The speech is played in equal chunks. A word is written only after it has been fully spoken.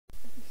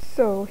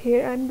So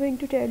here I'm going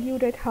to tell you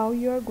that how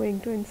you are going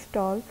to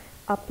install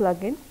a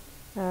plugin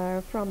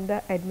from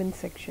the admin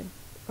section.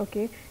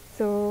 Okay,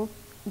 so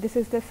this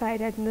is the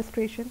site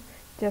administration.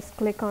 Just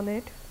click on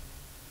it,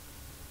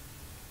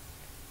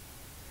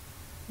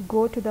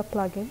 go to the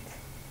plugins,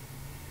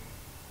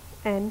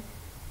 and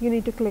you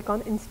need to click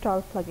on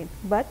install plugin.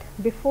 But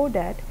before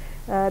that,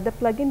 the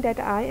plugin that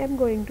I am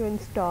going to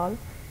install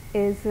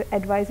is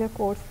Edwiser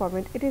course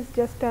format. It is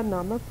just a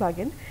normal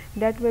plugin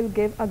that will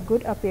give a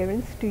good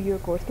appearance to your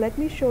course. Let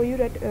me show you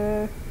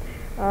that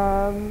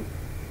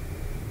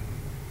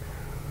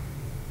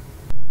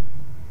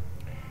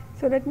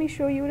so let me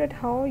show you that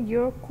how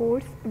your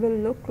course will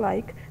look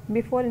like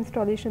before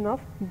installation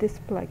of this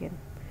plugin.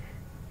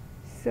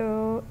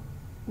 So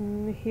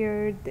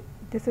here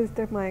this is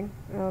my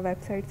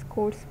website's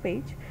course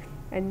page,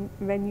 and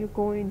when you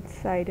go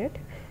inside it,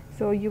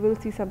 so you will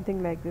see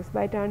something like this.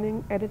 By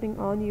turning editing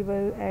on, you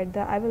will add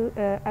the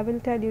I will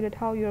tell you that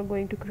how you are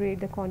going to create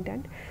the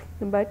content,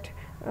 but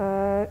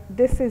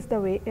this is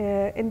the way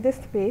in this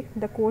way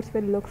the course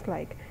will looks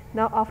like.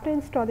 Now after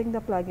installing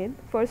the plugin,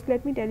 first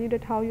let me tell you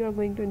that how you are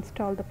going to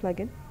install the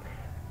plugin.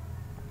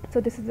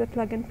 So this is the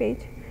plugin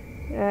page,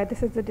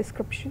 this is the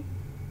description.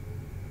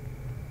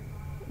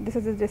 This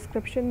is the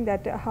description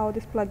that how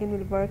this plugin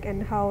will work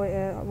and how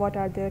what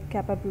are the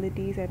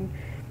capabilities and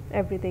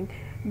everything.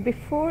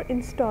 Before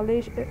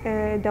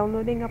installation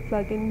downloading a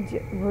plugin,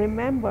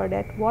 remember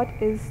that what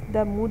is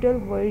the Moodle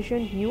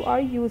version you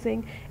are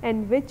using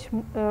and which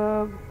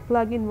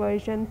plugin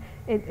version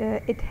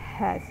it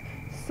has.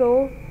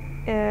 So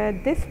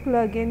this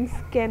plugins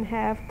can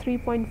have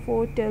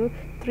 3.4 till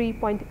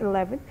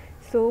 3.11.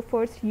 so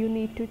first you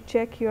need to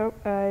check your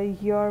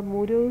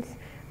Moodle's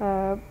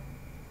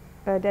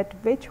that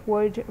which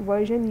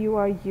version you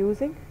are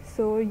using.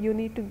 So you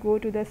need to go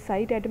to the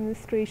site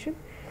administration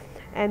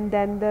and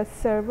then the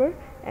server,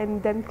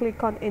 and then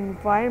click on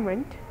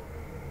environment.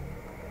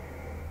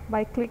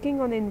 By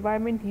clicking on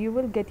environment, you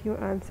will get your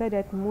answer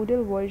that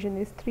Moodle version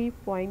is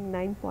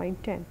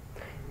 3.9.10.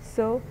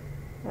 so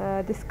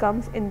this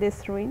comes in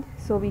this range,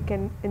 so we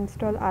can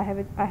install. I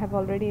have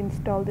already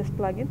installed this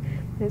plugin,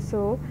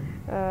 so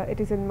it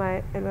is in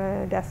my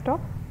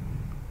desktop.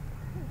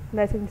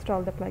 Let's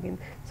install the plugin.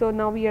 So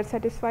now we are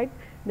satisfied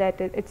that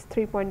it's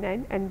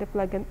 3.9 and the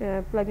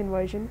plugin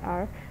version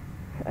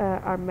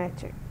are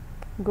matching.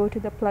 Go to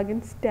the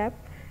plugins tab,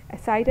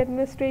 site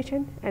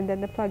administration, and then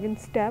the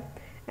plugins tab,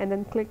 and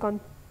then click on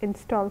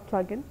install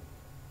plugin.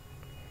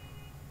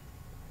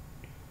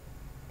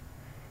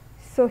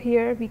 So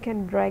here we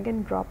can drag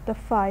and drop the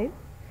file.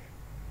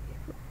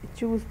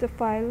 Choose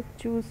file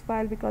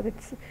because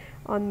it's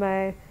on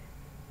my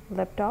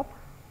laptop.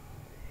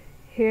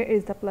 Here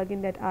is the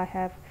plugin that I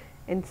have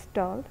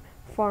installed.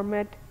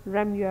 Format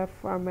RAMUR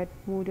format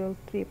Moodle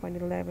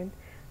 3.11.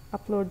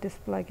 Upload this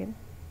plugin.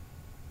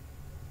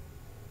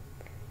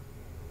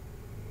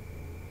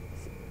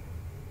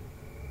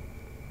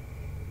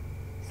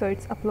 So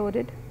it's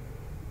uploaded.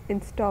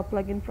 Install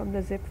plugin from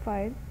the zip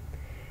file,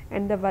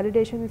 and the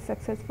validation is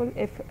successful.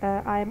 If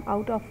I am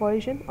out of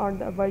version or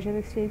the version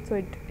is changed,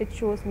 so it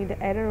shows me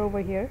the error over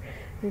here.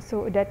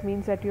 So that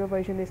means that your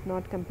version is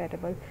not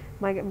compatible.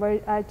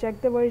 I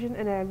checked the version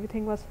and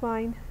everything was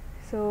fine,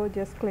 so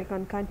just click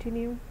on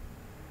continue.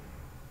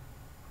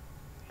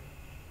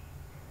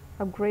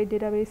 Upgrade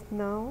database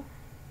now.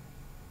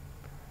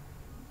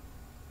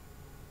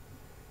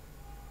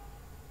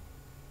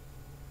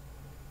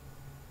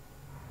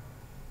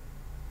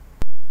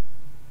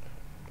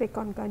 Click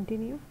on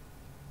continue.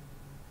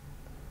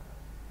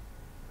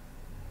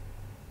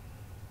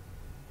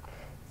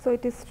 So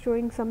it is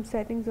showing some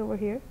settings over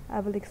here. I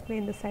will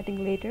explain the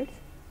setting later.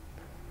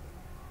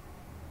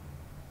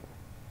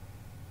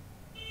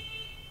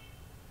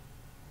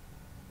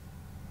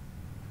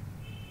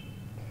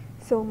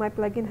 So my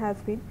plugin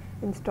has been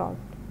installed.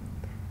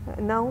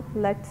 Now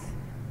let's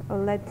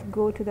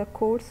go to the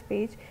course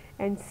page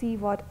and see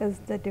what is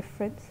the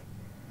difference.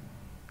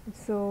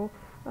 So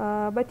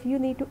but you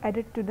need to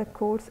edit to the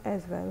course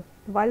as well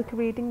while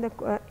creating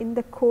the in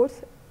the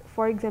course.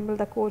 For example,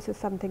 the course is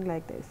something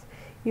like this.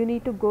 You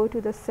need to go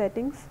to the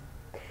settings.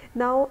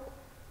 Now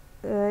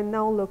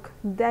look,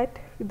 that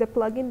the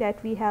plugin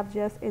that we have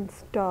just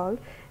installed,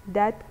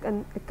 that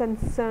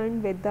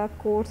concerned with the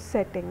course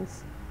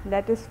settings,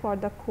 that is for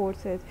the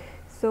courses.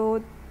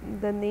 So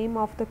the name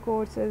of the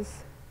course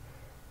is,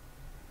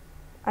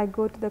 I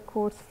go to the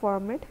course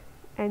format,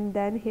 and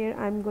then here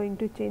I'm going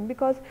to change,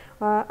 because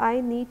I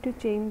need to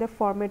change the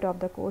format of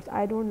the course.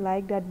 I don't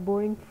like that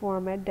boring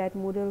format that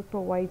Moodle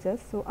provides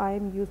us, so I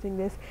am using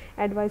this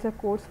Edwiser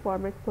course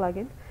format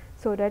plugin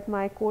so that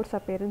my course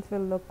appearance will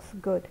looks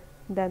good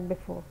than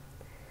before.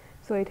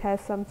 So it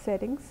has some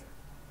settings.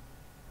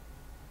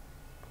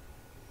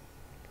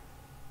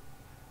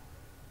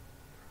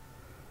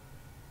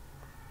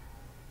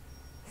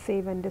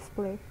 Save and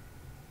display.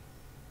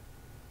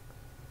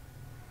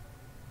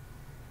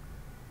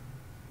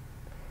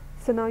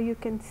 So now you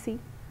can see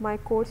my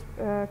course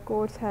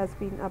has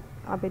been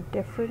a bit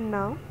different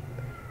now.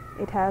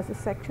 it has a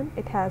section,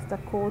 it has the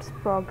course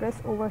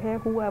progress over here.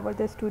 Whoever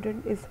the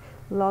student is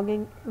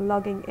logging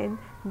in,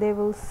 they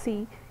will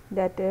see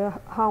that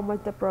how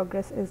much the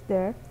progress is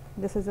there.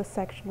 This is a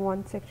section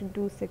 1, section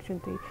 2, section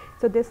 3.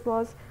 So this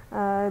was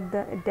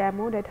the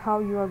demo that how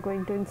you are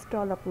going to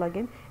install a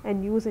plugin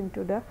and use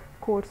into the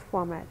course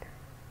format.